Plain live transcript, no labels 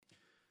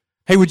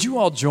Hey, would you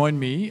all join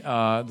me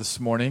this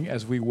morning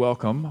as we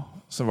welcome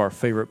some of our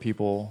favorite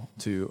people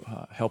to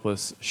help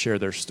us share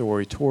their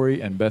story, Tori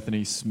and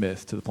Bethany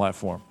Smith, to the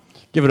platform.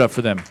 Give it up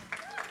for them.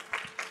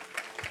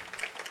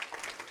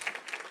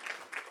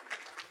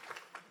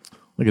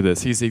 Look at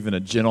this. He's even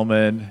a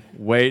gentleman,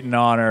 waiting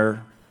on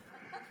her.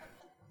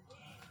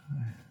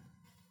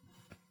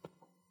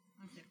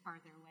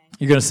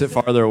 You're going to sit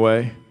farther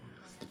away?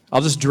 I'll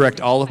just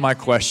direct all of my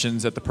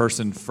questions at the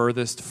person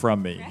furthest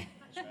from me.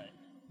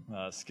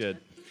 That's good.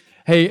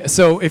 Hey,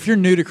 so if you're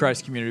new to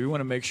Christ Community, we want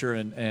to make sure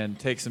and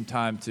take some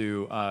time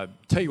to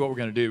tell you what we're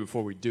going to do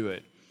before we do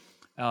it.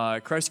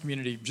 Christ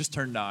Community just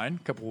turned 9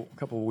 a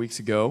couple of weeks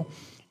ago,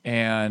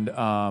 and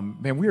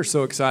man, we are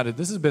so excited.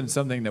 This has been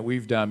something that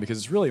we've done because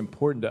it's really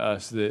important to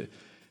us that,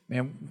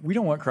 man, we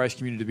don't want Christ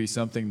Community to be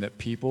something that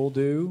people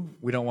do.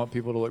 We don't want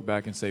people to look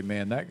back and say,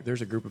 man,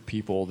 there's a group of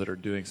people that are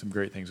doing some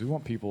great things. We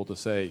want people to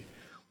say,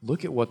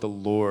 look at what the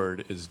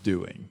Lord is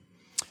doing.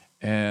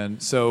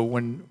 And so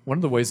one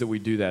of the ways that we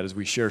do that is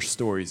we share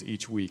stories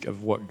each week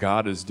of what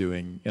God is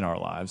doing in our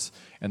lives.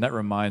 And that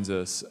reminds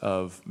us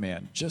of,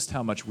 man, just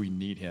how much we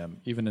need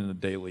him, even in the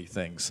daily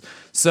things.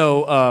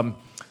 So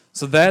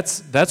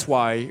that's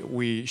why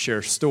we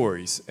share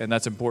stories, and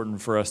that's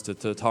important for us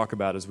to talk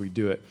about as we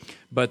do it.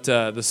 But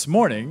this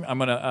morning, I'm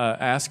going to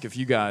ask if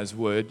you guys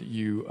would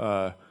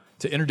to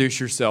introduce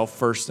yourself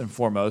first and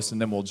foremost, and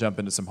then we'll jump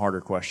into some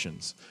harder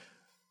questions.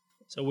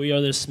 So we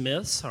are the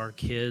Smiths. Our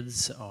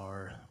kids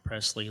are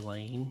Presley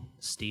Lane,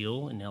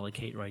 Steele, and Ella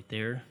Kate right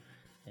there.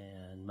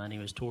 And my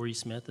name is Tori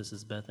Smith. This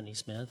is Bethany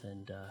Smith,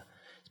 and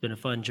it's been a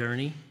fun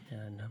journey.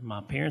 And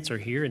my parents are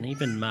here, and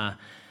even my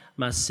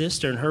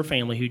sister and her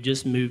family, who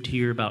just moved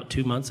here about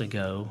 2 months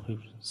ago, who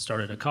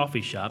started a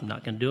coffee shop. I'm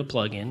not going to do a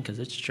plug-in because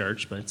it's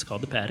church, but it's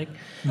called The Paddock.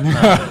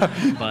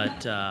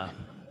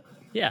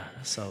 Yeah,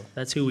 so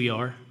that's who we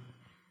are.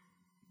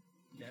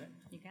 You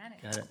got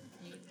it. Got it.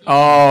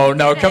 Oh,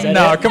 no, come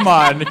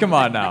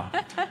on now.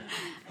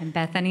 I'm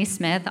Bethany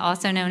Smith,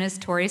 also known as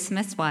Tori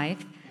Smith's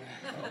wife.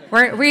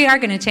 We are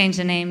going to change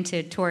the name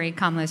to Tori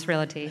Comlos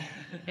Realty,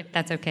 if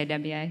that's okay,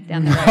 WA,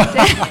 down the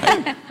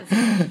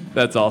road.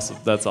 That's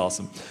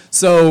awesome.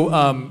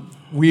 So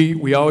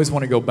we always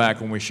want to go back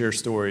when we share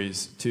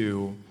stories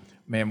to,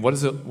 man, what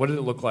did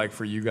it look like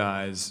for you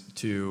guys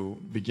to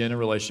begin a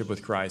relationship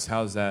with Christ?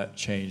 How has that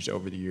changed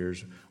over the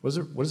years? What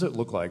does it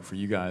look like for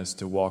you guys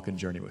to walk and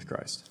journey with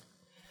Christ?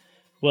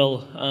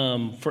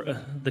 Well,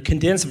 for the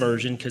condensed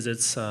version, because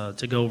it's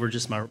to go over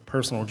just my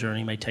personal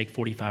journey, may take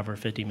 45 or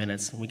 50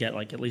 minutes. We got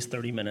like at least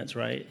 30 minutes,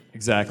 right?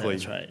 Exactly.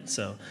 That's right.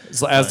 So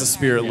as the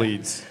Spirit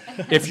leads.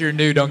 If you're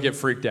new, don't get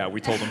freaked out.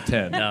 We told them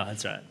 10. No,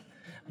 that's right.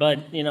 But,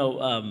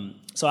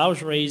 so I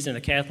was raised in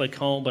a Catholic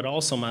home, but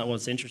also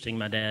what's interesting,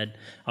 my dad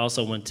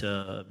also went to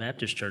a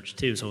Baptist church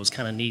too, so it was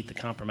kind of neat the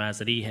compromise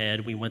that he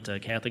had. We went to a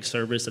Catholic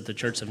service at the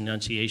Church of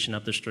Annunciation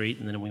up the street,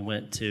 and then we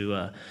went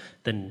to,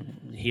 then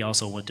he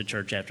also went to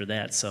church after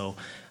that. So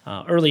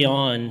early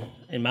on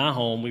in my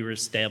home, we were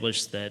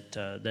established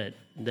that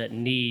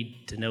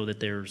need to know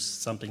that there's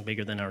something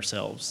bigger than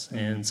ourselves. Mm-hmm.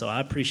 And so I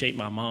appreciate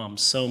my mom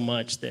so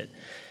much that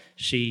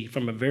she,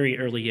 from a very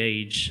early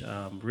age,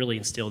 really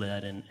instilled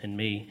that in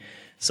me.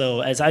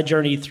 So as I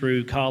journeyed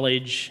through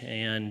college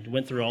and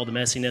went through all the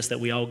messiness that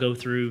we all go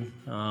through,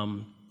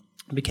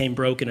 became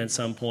broken at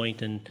some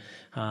point, and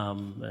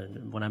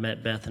when I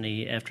met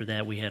Bethany, after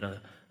that we had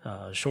a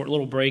short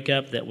little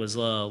breakup that was a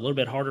little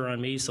bit harder on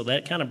me, so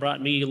that kind of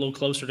brought me a little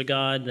closer to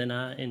God. Then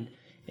I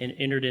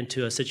entered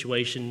into a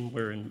situation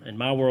where in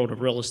my world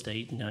of real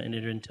estate, I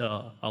entered into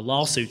a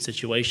lawsuit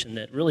situation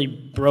that really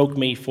broke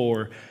me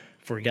for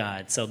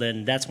God. So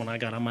then that's when I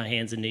got on my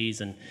hands and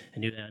knees and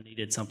knew that I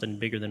needed something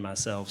bigger than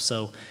myself.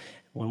 So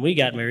when we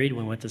got married,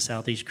 we went to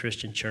Southeast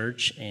Christian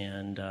Church,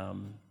 and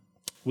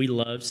we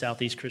loved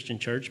Southeast Christian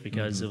Church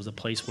because it was a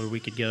place where we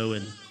could go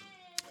and,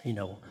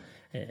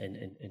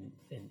 and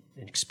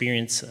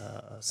experience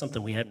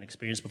something we hadn't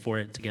experienced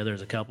before together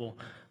as a couple.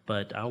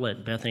 But I'll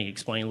let Bethany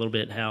explain a little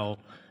bit how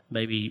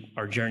maybe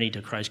our journey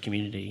to Christ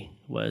Community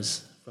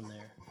was from there.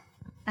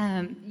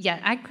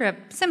 I grew up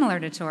similar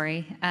to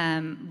Tori.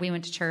 We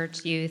went to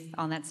church, youth,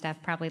 all that stuff,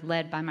 probably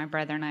led by my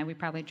brother and I. We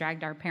probably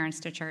dragged our parents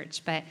to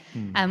church. But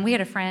we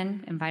had a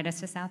friend invite us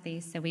to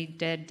Southeast, so we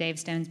did Dave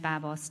Stone's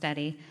Bible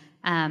study.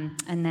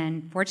 And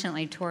then,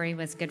 fortunately, Tori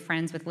was good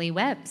friends with Lee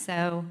Webb.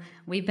 So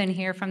we've been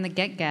here from the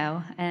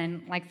get-go.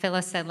 And like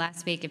Phyllis said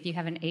last week, if you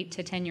have an 8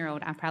 to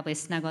 10-year-old, I probably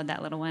snuggled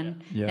that little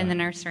one in the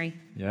nursery.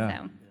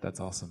 Yeah, so.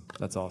 That's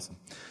awesome.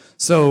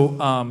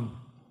 So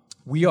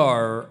we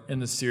are in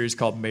the series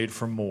called Made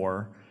for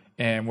More,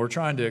 and we're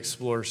trying to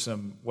explore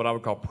some what I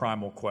would call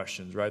primal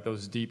questions, right?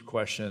 Those deep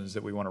questions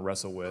that we want to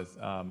wrestle with.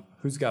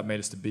 Who's God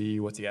made us to be?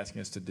 What's he asking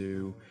us to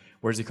do?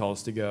 Where does he call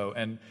us to go?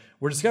 And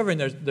we're discovering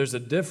there's a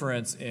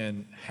difference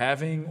in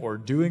having or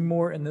doing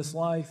more in this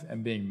life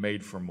and being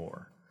made for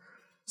more.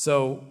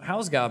 So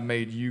how's God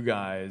made you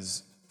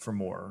guys for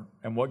more?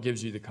 And what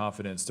gives you the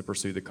confidence to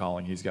pursue the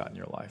calling he's got in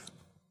your life?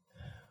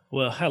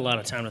 Well, I had a lot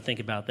of time to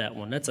think about that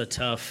one. That's a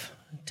tough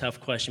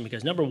question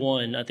because, number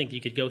one, I think you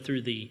could go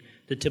through the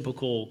the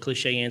typical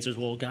cliche answers,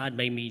 well, God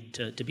made me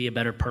to be a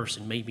better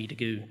person, made me to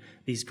do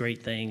these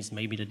great things,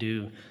 made me to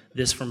do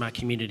this for my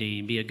community,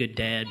 be a good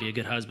dad, be a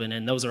good husband,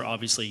 and those are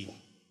obviously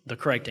the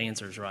correct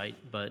answers, right?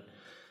 But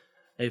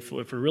if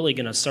we're really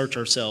going to search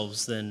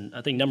ourselves, then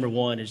I think number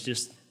one is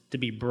just to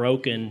be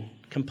broken,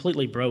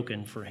 completely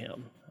broken for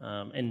Him.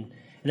 And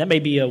that may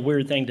be a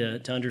weird thing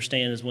to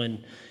understand is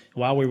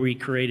why were we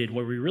created?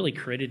 Were we really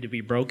created to be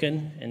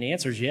broken? And the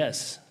answer is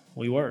yes,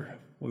 we were.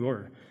 We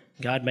were.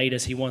 God made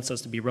us. He wants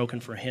us to be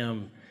broken for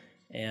Him.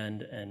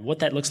 And what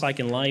that looks like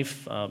in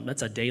life,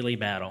 that's a daily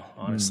battle,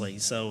 honestly.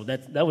 So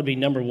that would be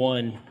number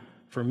one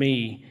for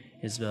me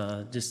is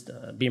just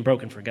being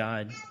broken for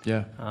God.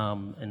 Yeah.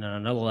 And on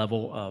another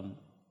level,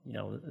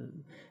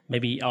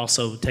 maybe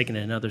also taking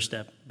it another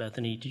step.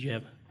 Bethany, did you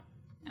have?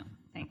 No,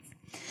 thanks.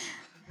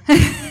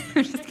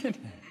 I'm just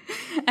kidding.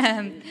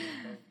 I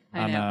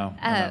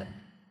know.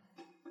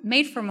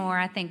 Made for more,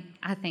 I think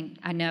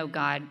I know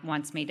God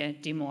wants me to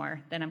do more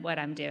than what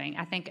I'm doing.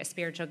 I think a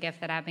spiritual gift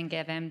that I've been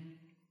given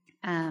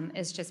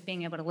is just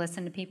being able to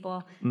listen to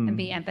people and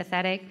be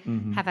empathetic.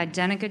 Mm-hmm. Have I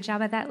done a good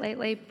job at that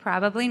lately?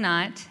 Probably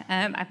not.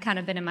 I've kind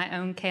of been in my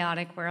own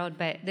chaotic world,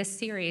 but this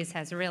series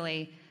has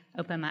really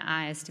opened my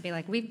eyes to be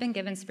like, we've been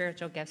given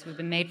spiritual gifts. We've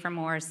been made for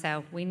more,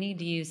 so we need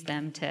to use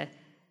them to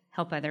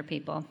help other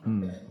people.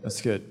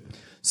 That's good.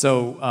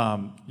 So,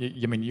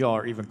 y'all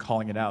are even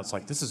calling it out. It's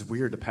like, this is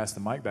weird to pass the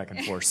mic back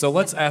and forth. So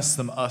let's ask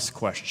some us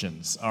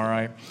questions, all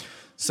right?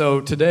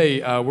 So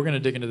today, we're going to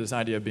dig into this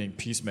idea of being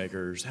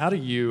peacemakers. How do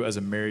you, as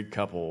a married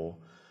couple,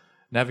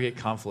 navigate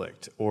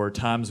conflict or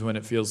times when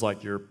it feels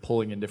like you're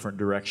pulling in different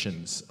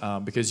directions?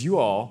 Because you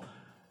all,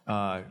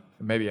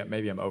 maybe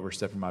I'm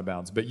overstepping my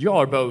bounds, but you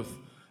all are both,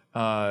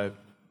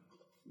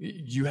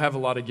 you have a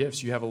lot of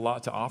gifts. You have a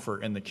lot to offer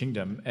in the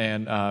kingdom,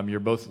 and you're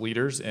both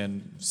leaders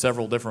in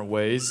several different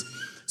ways.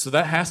 So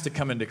that has to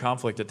come into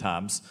conflict at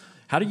times.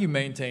 How do you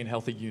maintain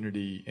healthy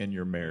unity in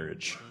your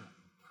marriage?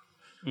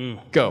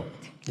 Go.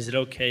 Is it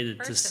okay to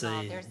First say?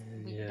 of all,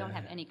 we don't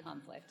have any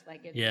conflict.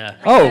 Like it's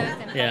Oh,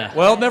 yeah.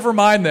 Well, never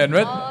mind then.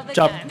 all the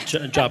time.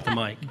 Drop the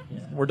mic.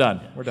 We're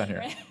done. We're done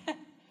here.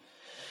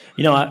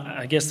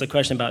 I guess the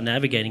question about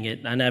navigating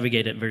it, I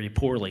navigate it very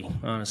poorly,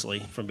 honestly,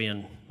 from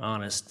being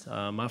honest.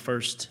 My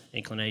first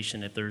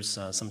inclination, if there's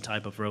some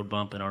type of road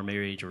bump in our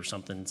marriage or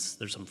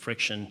there's some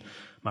friction,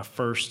 my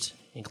first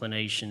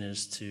inclination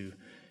is to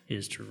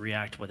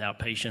react without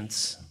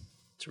patience,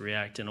 to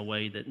react in a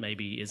way that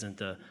maybe isn't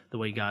the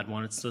way God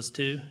wants us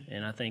to.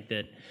 And I think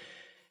that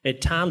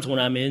at times when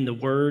I'm in the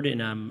Word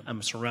and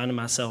I'm surrounding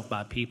myself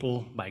by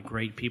people, by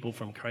great people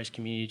from Christ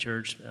Community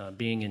Church,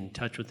 being in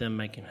touch with them,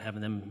 having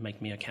them make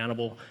me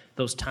accountable,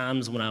 those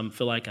times when I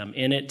feel like I'm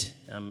in it,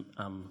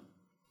 I'm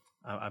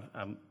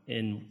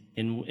in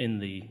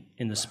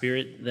the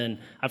Spirit, then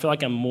I feel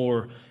like I'm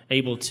more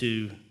able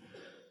to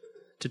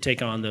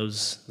take on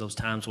those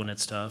times when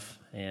it's tough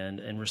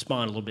and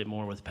respond a little bit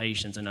more with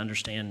patience and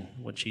understand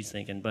what she's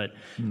thinking. But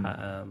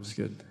That's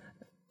good.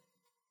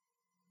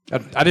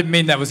 I didn't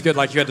mean that was good,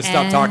 like you had to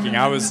stop talking.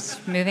 I was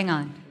moving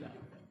on.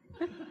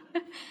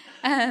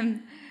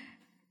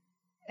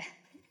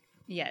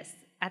 Yes,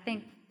 I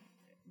think,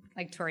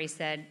 like Tori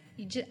said,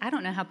 I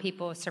don't know how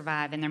people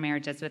survive in their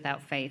marriages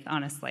without faith,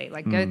 honestly.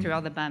 Like, go through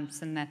all the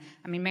bumps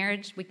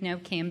marriage, we know,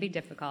 can be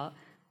difficult,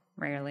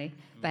 rarely.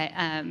 But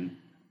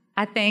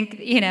I think,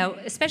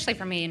 especially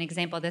for me, an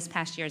example, this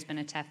past year has been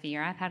a tough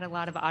year. I've had a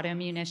lot of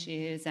autoimmune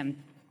issues,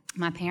 and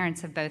my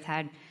parents have both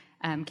had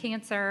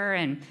cancer,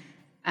 and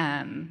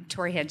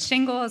Tori had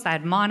shingles, I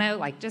had mono,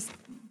 like just a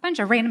bunch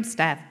of random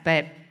stuff.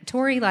 But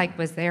Tori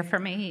was there for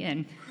me,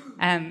 and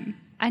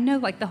I know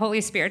the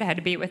Holy Spirit had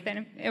to be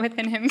within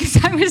him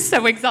because I was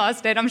so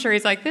exhausted. I'm sure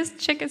he's like, this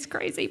chick is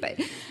crazy, but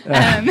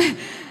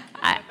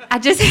I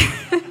just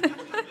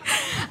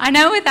I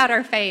know without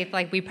our faith,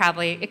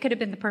 it could have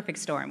been the perfect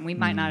storm. We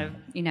might not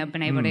have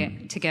been able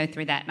to go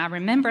through that. And I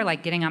remember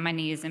getting on my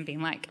knees and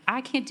being like,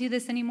 I can't do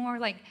this anymore.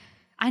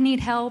 I need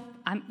help.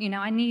 I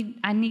need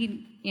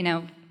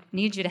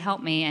you to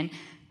help me.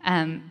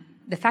 And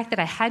the fact that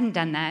I hadn't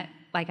done that,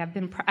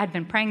 I'd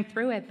been praying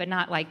through it, but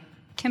not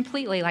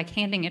completely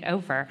handing it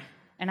over.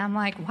 And I'm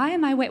like, why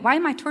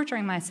am I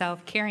torturing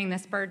myself carrying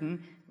this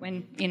burden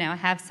when I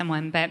have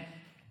someone? But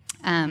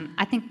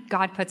I think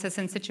God puts us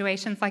in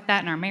situations like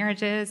that in our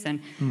marriages,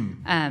 and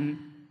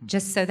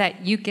just so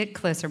that you get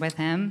closer with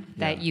Him,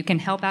 that you can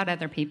help out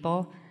other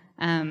people.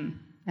 And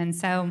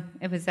so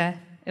it was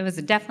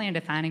definitely a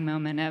defining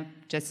moment of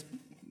just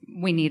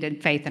we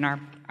needed faith in our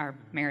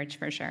marriage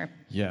for sure.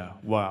 Yeah,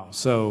 wow.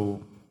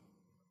 So,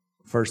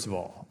 first of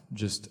all,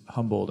 just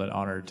humbled and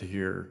honored to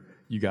hear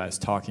you guys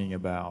talking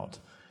about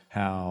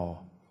how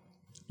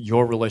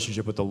your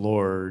relationship with the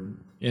Lord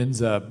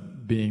ends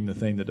up being the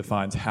thing that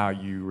defines how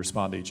you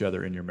respond to each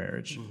other in your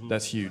marriage. Mm-hmm.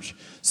 That's huge.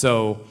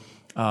 So,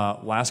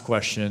 last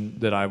question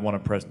that I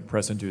want to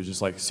press into is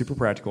just super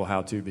practical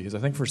how-to, because I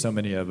think for so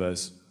many of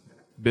us,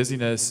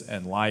 busyness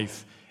and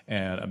life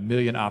and a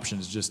million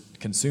options just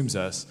consumes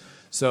us.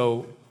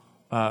 So,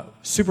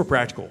 super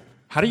practical.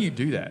 How do you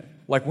do that?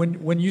 Like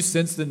when you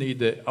sense the need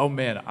that, oh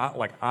man,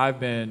 I've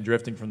been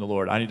drifting from the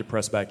Lord, I need to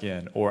press back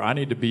in, or I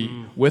need to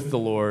be with the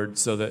Lord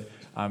so that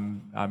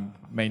I'm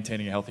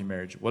maintaining a healthy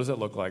marriage. What does that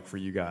look like for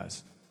you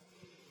guys?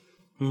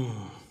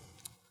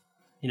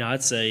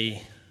 I'd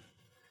say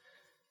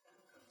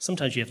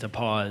sometimes you have to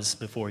pause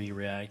before you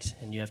react,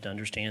 and you have to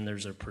understand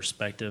there's a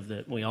perspective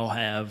that we all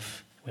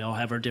have. We all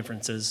have our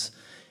differences,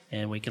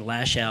 and we can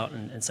lash out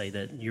and say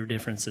that your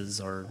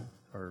differences are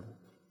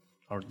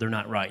they're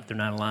not right. They're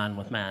not aligned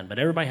with mine. But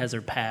everybody has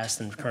their past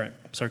and current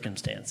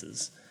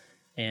circumstances.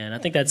 And I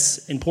think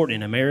that's important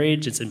in a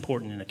marriage. It's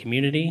important in a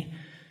community.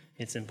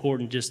 It's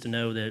important just to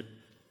know that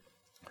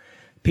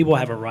people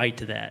have a right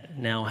to that.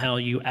 Now, how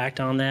you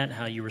act on that,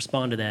 how you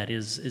respond to that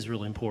is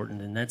really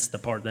important. And that's the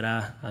part that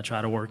I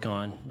try to work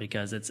on,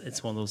 because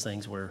it's one of those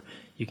things where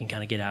you can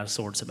kind of get out of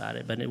sorts about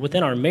it. But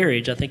within our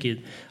marriage, I think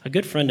a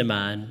good friend of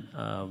mine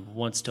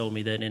once told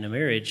me that in a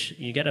marriage,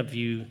 you got to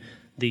view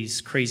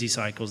these crazy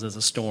cycles as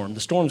a storm.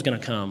 The storm's going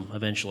to come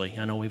eventually.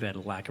 I know we've had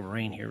a lack of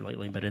rain here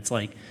lately, but it's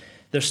like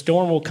the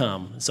storm will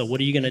come. So what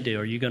are you going to do?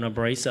 Are you going to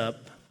brace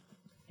up,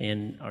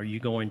 and are you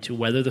going to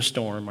weather the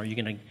storm? Are you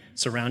going to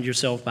surround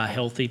yourself by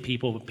healthy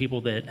people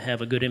that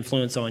have a good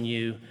influence on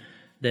you,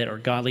 that are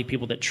godly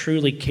people that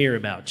truly care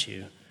about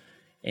you?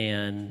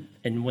 And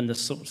when the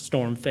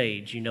storm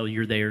fades,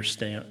 you're there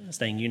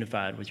staying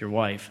unified with your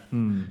wife.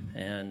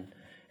 And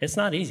it's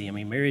not easy. I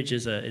mean, marriage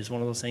is one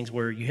of those things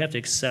where you have to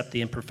accept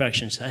the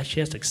imperfections. She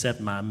has to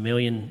accept my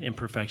million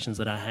imperfections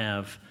that I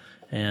have.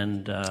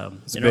 And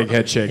it's a big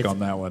head shake on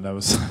that one. That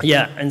was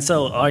yeah. And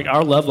so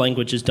our love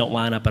languages don't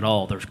line up at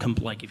all. There's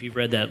like, if you've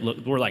read that,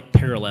 look, we're like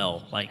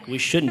parallel. Like we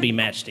shouldn't be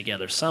matched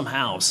together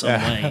somehow, some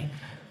way.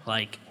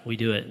 Like we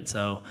do it. And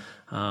so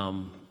I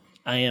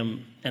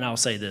am, and I'll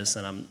say this,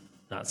 and I'm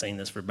not saying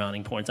this for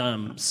bounding points.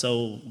 I'm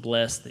so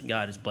blessed that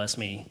God has blessed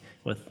me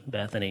with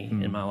Bethany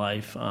in my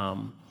life.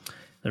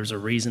 There's a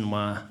reason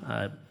why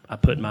I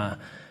put my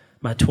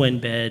twin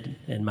bed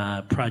and my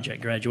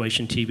project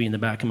graduation TV in the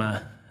back of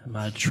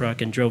my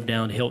truck and drove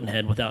down to Hilton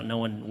Head without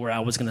knowing where I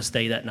was going to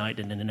stay that night,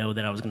 and to know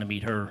that I was going to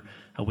meet her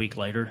a week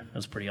later. It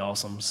was pretty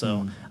awesome.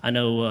 So I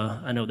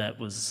know that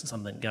was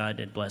something God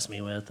had blessed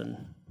me with,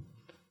 and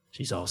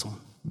she's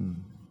awesome.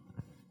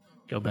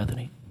 Go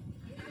Bethany.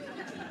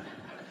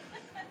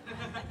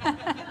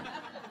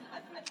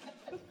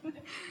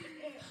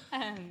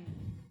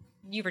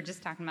 You were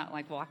just talking about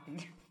like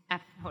walking.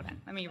 Hold on,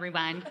 let me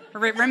rewind.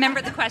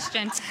 Remember the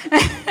question.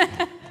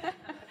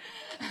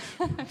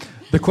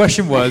 The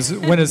question was,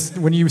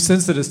 when you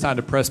sense that it's time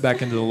to press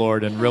back into the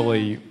Lord and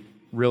really,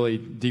 really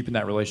deepen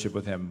that relationship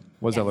with Him,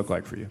 what does that look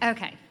like for you?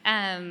 Okay.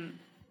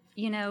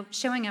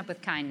 Showing up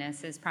with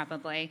kindness is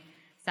probably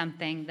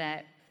something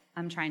that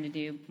I'm trying to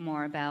do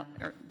more about,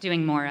 or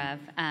doing more of,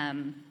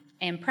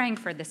 and praying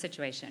for the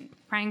situation,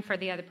 praying for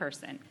the other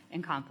person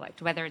in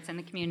conflict, whether it's in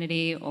the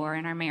community or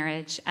in our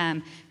marriage,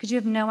 because you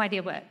have no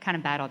idea what kind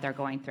of battle they're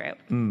going through,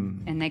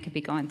 and they could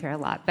be going through a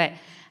lot. But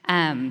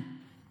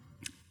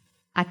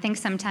I think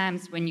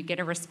sometimes when you get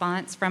a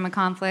response from a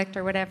conflict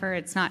or whatever,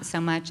 it's not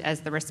so much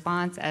as the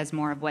response as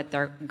more of what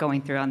they're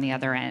going through on the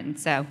other end.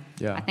 So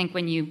I think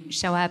when you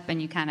show up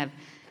and you kind of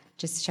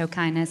just show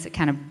kindness, it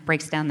kind of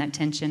breaks down that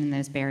tension and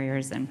those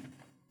barriers, and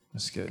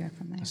that's good. Go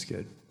from there. That's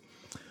good.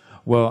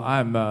 Well,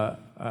 I'm,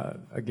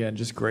 again,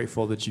 just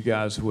grateful that you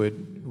guys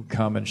would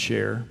come and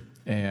share.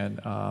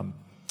 And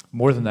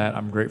more than that,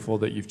 I'm grateful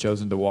that you've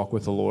chosen to walk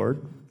with the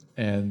Lord,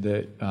 and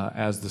that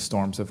as the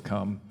storms have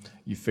come,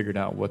 you figured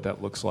out what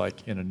that looks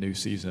like in a new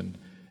season,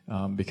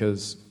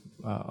 because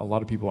a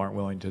lot of people aren't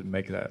willing to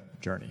make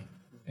that journey.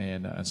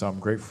 And so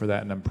I'm grateful for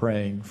that, and I'm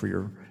praying for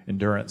your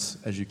endurance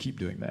as you keep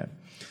doing that.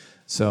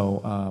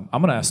 So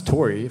I'm going to ask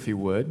Tori, if he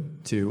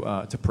would,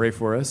 to pray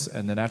for us,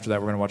 and then after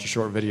that we're going to watch a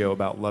short video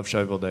about Love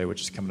Shelbyville Day,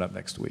 which is coming up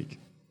next week.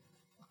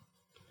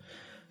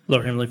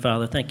 Lord Heavenly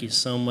Father, thank you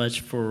so much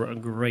for a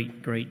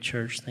great, great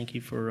church. Thank you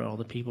for all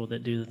the people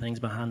that do the things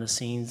behind the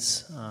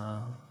scenes,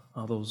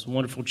 all those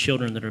wonderful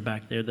children that are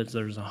back there.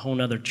 There's a whole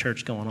other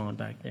church going on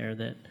back there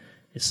that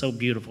is so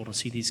beautiful to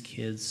see these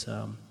kids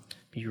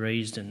be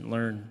raised and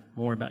learn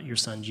more about your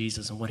son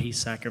Jesus and what he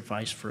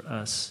sacrificed for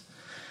us.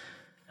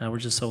 We're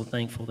just so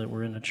thankful that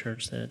we're in a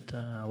church that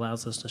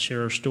allows us to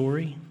share our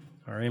story,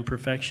 our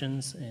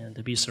imperfections, and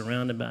to be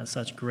surrounded by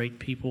such great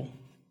people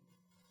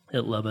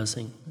that love us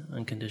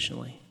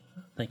unconditionally.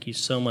 Thank you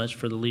so much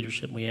for the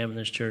leadership we have in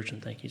this church,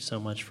 and thank you so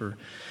much for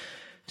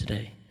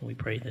today. And we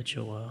pray that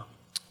you'll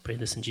pray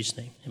this in Jesus'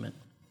 name. Amen.